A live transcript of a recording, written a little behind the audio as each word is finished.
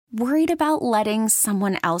Worried about letting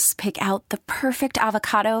someone else pick out the perfect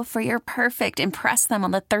avocado for your perfect impress them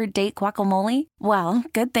on the third date guacamole? Well,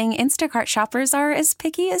 good thing Instacart shoppers are as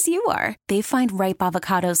picky as you are. They find ripe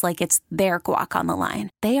avocados like it's their guac on the line.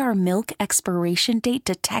 They are milk expiration date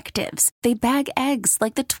detectives. They bag eggs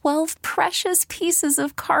like the 12 precious pieces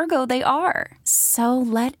of cargo they are. So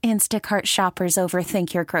let Instacart shoppers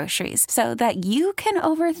overthink your groceries so that you can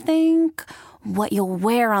overthink what you'll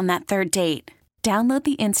wear on that third date. Download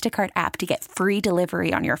the Instacart app to get free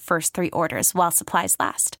delivery on your first 3 orders while supplies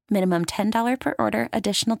last. Minimum $10 per order.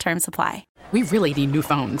 Additional terms apply. We really need new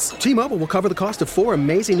phones. T-Mobile will cover the cost of 4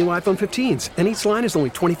 amazing new iPhone 15s, and each line is only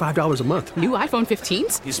 $25 a month. New iPhone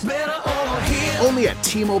 15s? It's better over here. Only at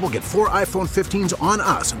T-Mobile, get 4 iPhone 15s on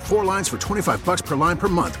us and 4 lines for $25 per line per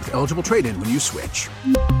month with eligible trade-in when you switch.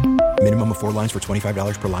 Minimum of 4 lines for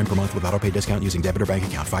 $25 per line per month with autopay discount using debit or bank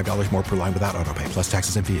account. $5 more per line without autopay, plus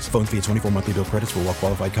taxes and fees. Phone fee at 24 monthly bill credits for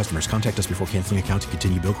well-qualified customers. Contact us before canceling account to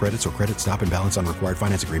continue bill credits or credit stop and balance on required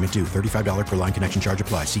finance agreement due. $35 per line connection charge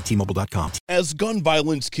applies. See T-Mobile.com. As gun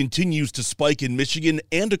violence continues to spike in Michigan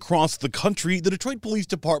and across the country, the Detroit Police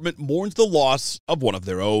Department mourns the loss of one of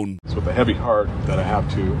their own. It's with a heavy heart that I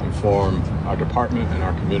have to inform our department and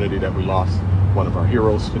our community that we lost one of our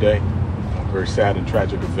heroes today. A very sad and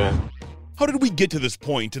tragic event. How did we get to this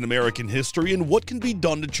point in American history, and what can be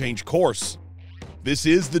done to change course? This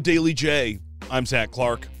is The Daily J. I'm Zach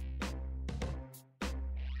Clark.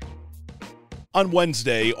 On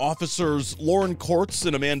Wednesday, officers Lauren Courts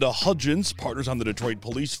and Amanda Hudgens, partners on the Detroit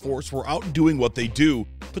Police Force, were out doing what they do,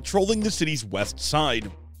 patrolling the city's west side.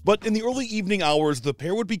 But in the early evening hours, the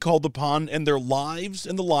pair would be called upon, and their lives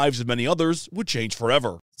and the lives of many others would change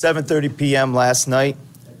forever. 7:30 p.m. last night,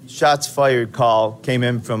 shots fired call came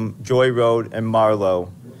in from Joy Road and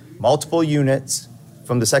Marlowe. Multiple units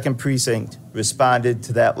from the 2nd Precinct responded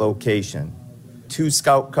to that location. 2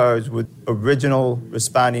 scout cars with original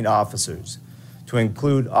responding officers, to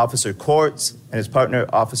include Officer Courts and his partner,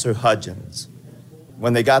 Officer Hudgens.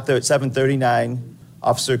 When they got there at 7:39,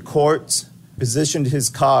 Officer Courts positioned his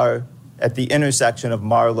car at the intersection of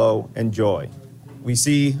Marlowe and Joy. We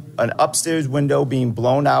see an upstairs window being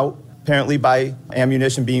blown out, apparently by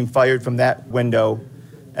ammunition being fired from that window,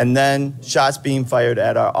 and then shots being fired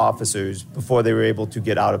at our officers before they were able to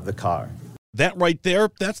get out of the car. That right there,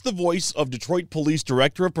 that's the voice of Detroit Police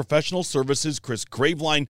Director of Professional Services, Chris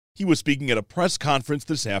Graveline. He was speaking at a press conference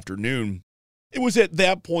this afternoon. It was at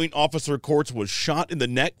that point Officer Courts was shot in the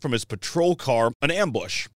neck from his patrol car, an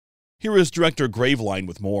ambush. Here is Director Graveline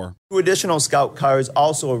with more. 2 additional scout cars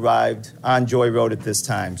also arrived on Joy Road at this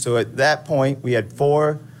time. So at that point, we had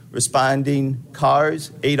 4 responding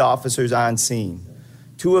cars, 8 officers on scene.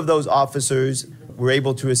 2 of those officers were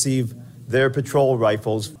able to receive their patrol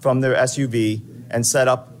rifles from their SUV and set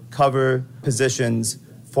up cover positions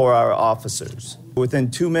for our officers. Within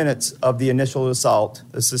 2 minutes of the initial assault,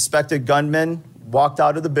 the suspected gunman walked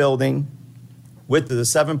out of the building with the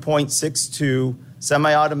 7.62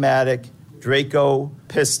 semi-automatic Draco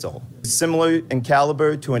pistol. Similar in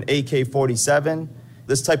caliber to an AK-47,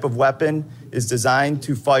 this type of weapon is designed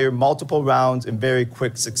to fire multiple rounds in very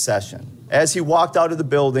quick succession. As he walked out of the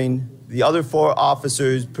building, the other 4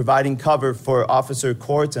 officers providing cover for Officer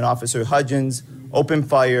Courts and Officer Hudgens opened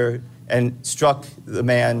fire and struck the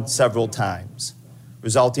man several times,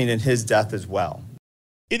 resulting in his death as well.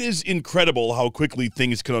 It is incredible how quickly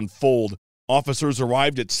things can unfold. Officers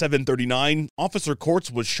arrived at 7:39, Officer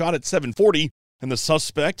Courts was shot at 7:40, and the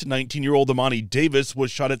suspect, 19-year-old Amani Davis,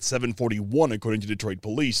 was shot at 7:41, according to Detroit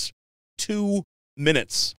Police. 2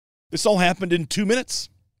 minutes. This all happened in 2 minutes.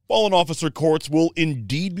 Fallen Officer Courts will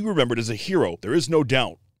indeed be remembered as a hero, there is no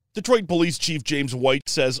doubt. Detroit Police Chief James White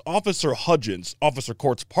says Officer Hudgens, Officer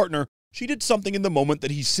Courts' partner, she did something in the moment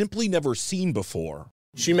that he's simply never seen before.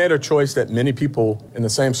 She made a choice that many people in the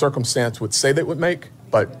same circumstance would say they would make,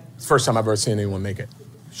 but it's the first time I've ever seen anyone make it.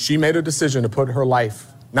 She made a decision to put her life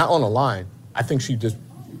not on the line. I think she just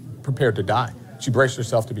prepared to die. She braced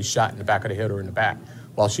herself to be shot in the back of the head or in the back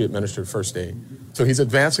while she administered first aid. So he's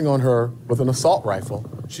advancing on her with an assault rifle.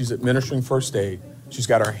 She's administering first aid. She's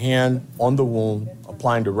got her hand on the wound,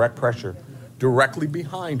 applying direct pressure. Directly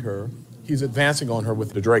behind her, he's advancing on her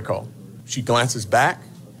with the Draco. She glances back,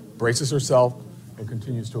 braces herself, and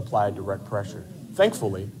continues to apply direct pressure.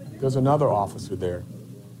 Thankfully, there's another officer there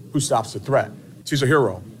who stops the threat. She's a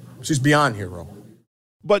hero. She's beyond hero.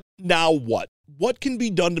 But now what? What can be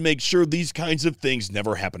done to make sure these kinds of things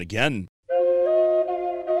never happen again?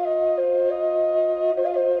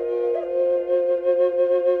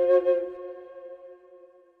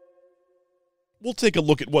 We'll take a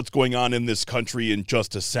look at what's going on in this country in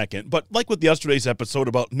just a second, but like with yesterday's episode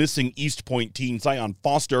about missing East Point teen Zion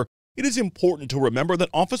Foster, it is important to remember that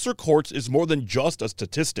Officer Courts is more than just a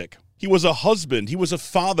statistic. He was a husband, he was a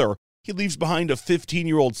father, he leaves behind a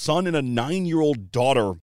 15-year-old son and a 9-year-old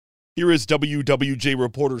daughter. Here is WWJ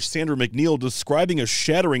reporter Sandra McNeil describing a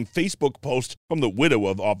shattering Facebook post from the widow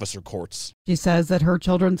of Officer Courts. She says that her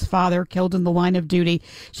children's father killed in the line of duty.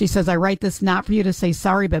 She says, I write this not for you to say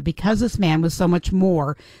sorry, but because this man was so much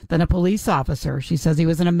more than a police officer. She says he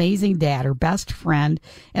was an amazing dad, her best friend,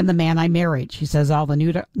 and the man I married. She says all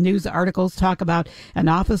the news articles talk about an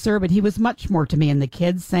officer, but he was much more to me, and the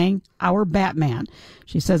kids saying, our Batman.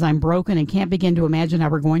 She says, I'm broken and can't begin to imagine how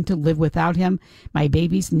we're going to live without him. My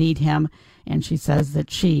babies need him. And she says that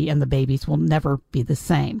she and the babies will never be the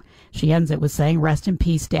same. She ends it with saying, rest in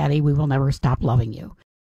peace, Daddy. We will never stop loving you.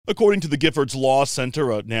 According to the Giffords Law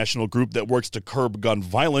Center, a national group that works to curb gun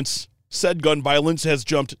violence, said gun violence has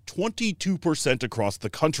jumped 22% across the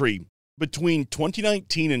country. Between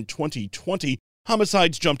 2019 and 2020,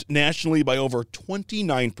 homicides jumped nationally by over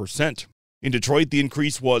 29%. In Detroit, the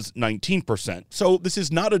increase was 19%. So this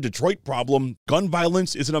is not a Detroit problem. Gun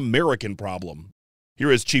violence is an American problem. Here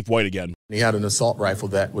is Chief White again. He had an assault rifle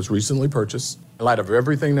that was recently purchased. In light of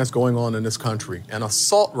everything that's going on in this country, an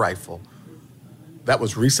assault rifle that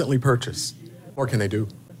was recently purchased. What can they do?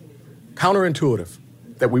 Counterintuitive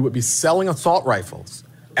that we would be selling assault rifles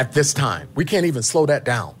at this time. We can't even slow that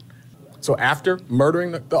down. So after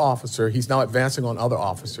murdering the officer, he's now advancing on other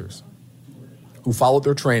officers who followed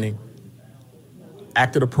their training,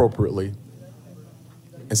 acted appropriately,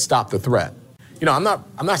 and stopped the threat. You know, I'm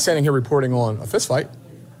not standing here reporting on a fistfight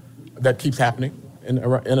that keeps happening in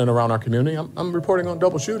and around our community. I'm reporting on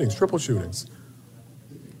double shootings, triple shootings,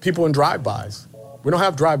 people in drive-bys. We don't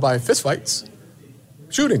have drive-by fistfights,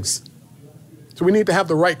 shootings. So we need to have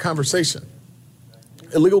the right conversation.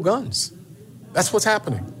 Illegal guns, that's what's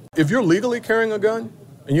happening. If you're legally carrying a gun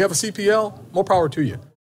and you have a CPL, more power to you.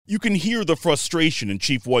 You can hear the frustration in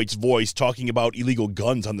Chief White's voice talking about illegal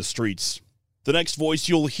guns on the streets. The next voice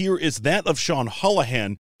you'll hear is that of Sean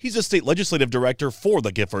Holohan. He's a state legislative director for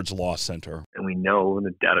the Giffords Law Center. And we know, and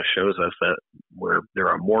the data shows us, that where there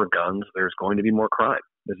are more guns, there's going to be more crime.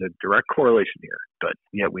 There's a direct correlation here, but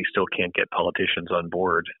yet we still can't get politicians on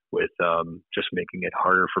board with just making it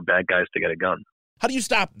harder for bad guys to get a gun. How do you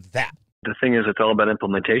stop that? The thing is, it's all about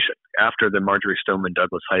implementation. After the Marjory Stoneman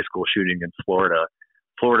Douglas High School shooting in Florida,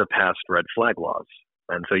 Florida passed red flag laws.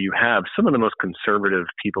 And so you have some of the most conservative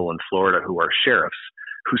people in Florida who are sheriffs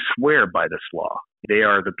who swear by this law. They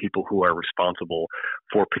are the people who are responsible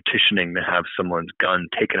for petitioning to have someone's gun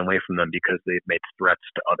taken away from them because they've made threats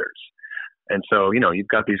to others. And so, you know, you've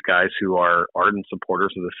got these guys who are ardent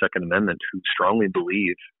supporters of the Second Amendment who strongly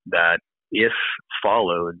believe that if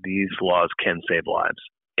followed, these laws can save lives.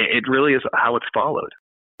 It really is how it's followed.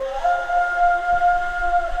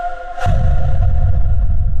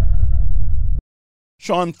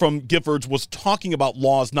 Sean from Giffords was talking about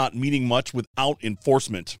laws not meaning much without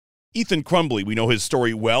enforcement. Ethan Crumbley, we know his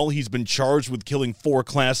story well. He's been charged with killing 4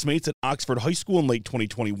 classmates at Oxford High School in late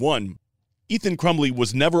 2021. Ethan Crumbley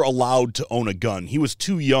was never allowed to own a gun. He was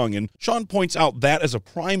too young, and Sean points out that as a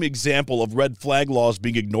prime example of red flag laws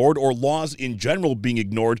being ignored or laws in general being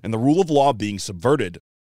ignored and the rule of law being subverted.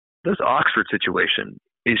 This Oxford situation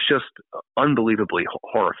is just unbelievably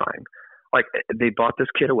horrifying. Like, they bought this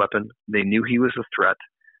kid a weapon. They knew he was a threat.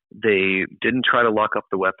 They didn't try to lock up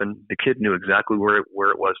the weapon. The kid knew exactly where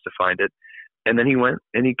it was to find it. And then he went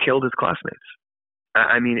and he killed his classmates.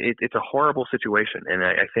 I mean, it's a horrible situation. And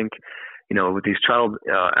I think, you know, with these child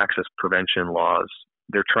access prevention laws,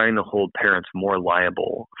 they're trying to hold parents more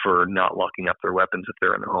liable for not locking up their weapons if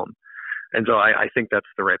they're in the home. And so I think that's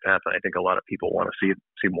the right path. And I think a lot of people want to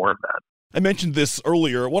see more of that. I mentioned this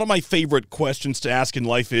earlier. One of my favorite questions to ask in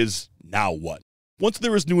life is, now what? Once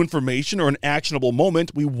there is new information or an actionable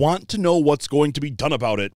moment, we want to know what's going to be done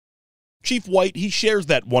about it. Chief White, he shares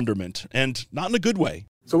that wonderment, and not in a good way.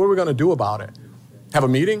 So what are we going to do about it? Have a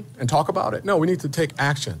meeting and talk about it? No, we need to take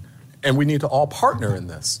action, and we need to all partner in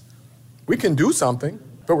this. We can do something,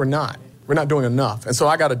 but we're not. We're not doing enough. And so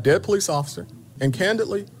I got a dead police officer, and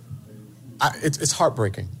candidly, it's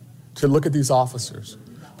heartbreaking to look at these officers.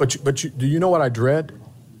 But do you know what I dread?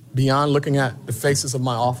 Beyond looking at the faces of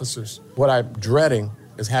my officers, what I'm dreading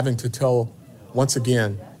is having to tell, once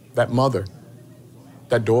again, that mother,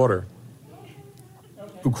 that daughter,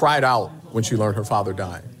 who cried out when she learned her father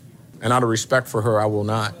died. And out of respect for her, I will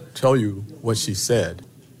not tell you what she said.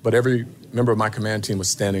 But every member of my command team was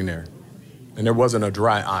standing there, and there wasn't a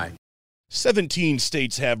dry eye. 17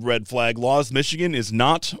 states have red flag laws. Michigan is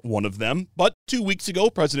not one of them. But 2 weeks ago,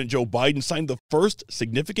 President Joe Biden signed the first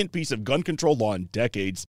significant piece of gun control law in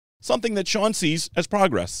decades, something that Sean sees as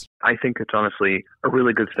progress. I think it's honestly a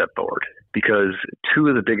really good step forward because two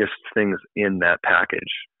of the biggest things in that package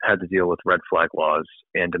had to deal with red flag laws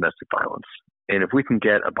and domestic violence. And if we can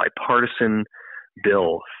get a bipartisan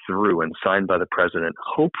bill through and signed by the president,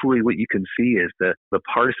 hopefully what you can see is that the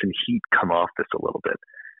partisan heat come off this a little bit.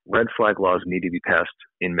 Red flag laws need to be passed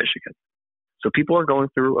in Michigan. So people are going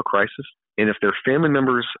through a crisis, and if their family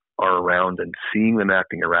members are around and seeing them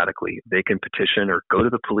acting erratically, they can petition or go to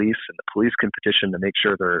the police, and the police can petition to make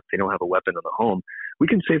sure they don't have a weapon in the home. We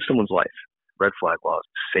can save someone's life. Red flag laws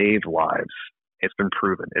save lives. It's been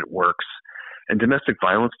proven. It works. And domestic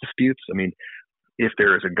violence disputes, I mean, if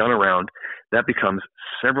there is a gun around, that becomes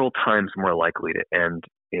several times more likely to end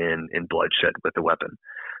in bloodshed with a weapon.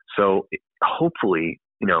 So hopefully,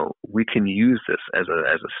 we can use this as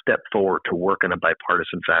a step forward to work in a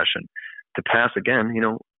bipartisan fashion to pass, again,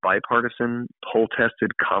 bipartisan,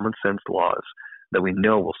 poll-tested, common-sense laws that we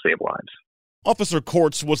know will save lives. Officer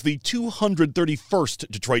Courts was the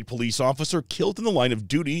 231st Detroit police officer killed in the line of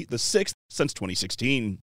duty, the 6th since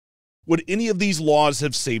 2016. Would any of these laws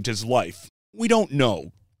have saved his life? We don't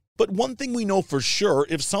know. But one thing we know for sure,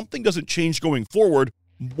 if something doesn't change going forward,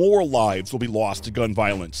 more lives will be lost to gun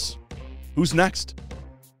violence. Who's next?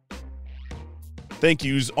 Thank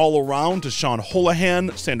yous all around to Sean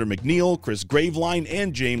Holohan, Sandra McNeil, Chris Graveline,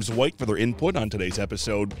 and James White for their input on today's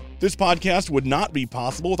episode. This podcast would not be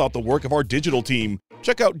possible without the work of our digital team.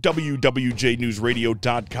 Check out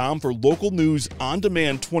wwjnewsradio.com for local news on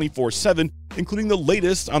demand 24/7, including the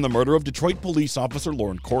latest on the murder of Detroit police officer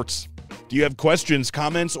Lauren Courts. Do you have questions,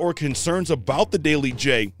 comments, or concerns about the Daily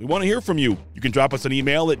J? We want to hear from you. You can drop us an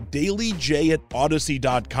email at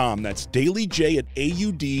dailyj@audacy.com. That's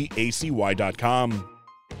dailyj@audacy.com.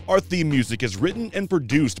 Our theme music is written and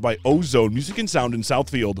produced by Ozone Music and Sound in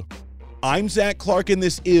Southfield. I'm Zach Clark, and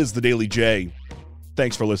this is the Daily J.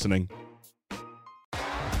 Thanks for listening.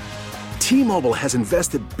 T-Mobile has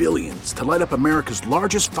invested billions to light up America's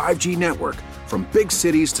largest 5G network, from big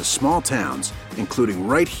cities to small towns, including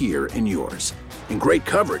right here in yours. And great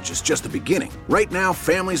coverage is just the beginning. Right now,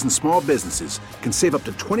 families and small businesses can save up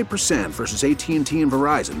to 20% versus AT&T and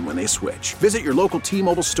Verizon when they switch. Visit your local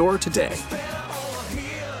T-Mobile store today.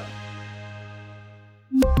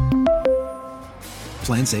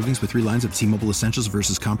 Plan savings with 3 lines of T-Mobile Essentials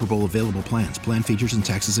versus comparable available plans. Plan features and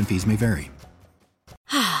taxes and fees may vary.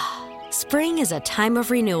 Spring is a time of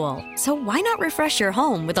renewal, so why not refresh your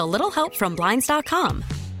home with a little help from Blinds.com?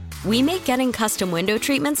 We make getting custom window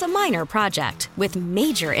treatments a minor project with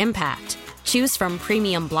major impact. Choose from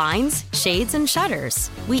premium blinds, shades, and shutters.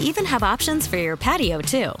 We even have options for your patio,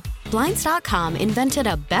 too. Blinds.com invented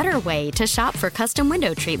a better way to shop for custom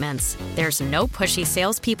window treatments. There's no pushy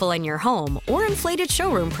salespeople in your home or inflated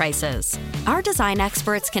showroom prices. Our design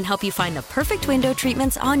experts can help you find the perfect window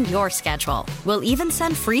treatments on your schedule. We'll even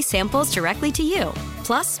send free samples directly to you.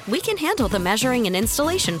 Plus, we can handle the measuring and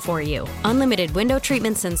installation for you. Unlimited window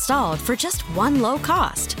treatments installed for just one low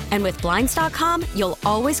cost. And with Blinds.com, you'll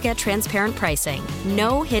always get transparent pricing.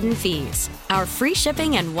 No hidden fees. Our free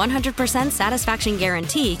shipping and 100% satisfaction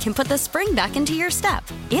guarantee can put the spring back into your step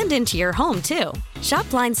and into your home, too. Shop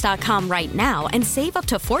Blinds.com right now and save up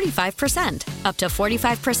to 45%. Up to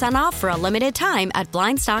 45% off for a limited time at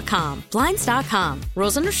Blinds.com. Blinds.com.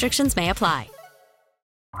 Rules and restrictions may apply.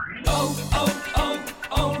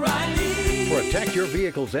 O'Reilly. Protect your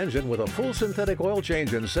vehicle's engine with a full synthetic oil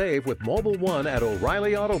change and save with Mobil 1 at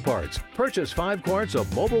O'Reilly Auto Parts. Purchase 5 quarts of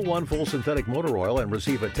Mobil 1 full synthetic motor oil and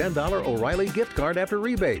receive a $10 O'Reilly gift card after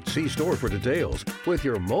rebate. See store for details. With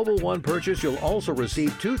your Mobil 1 purchase, you'll also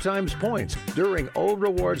receive 2 times points during O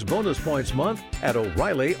Rewards Bonus Points Month at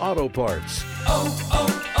O'Reilly Auto Parts.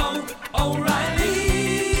 O'Reilly.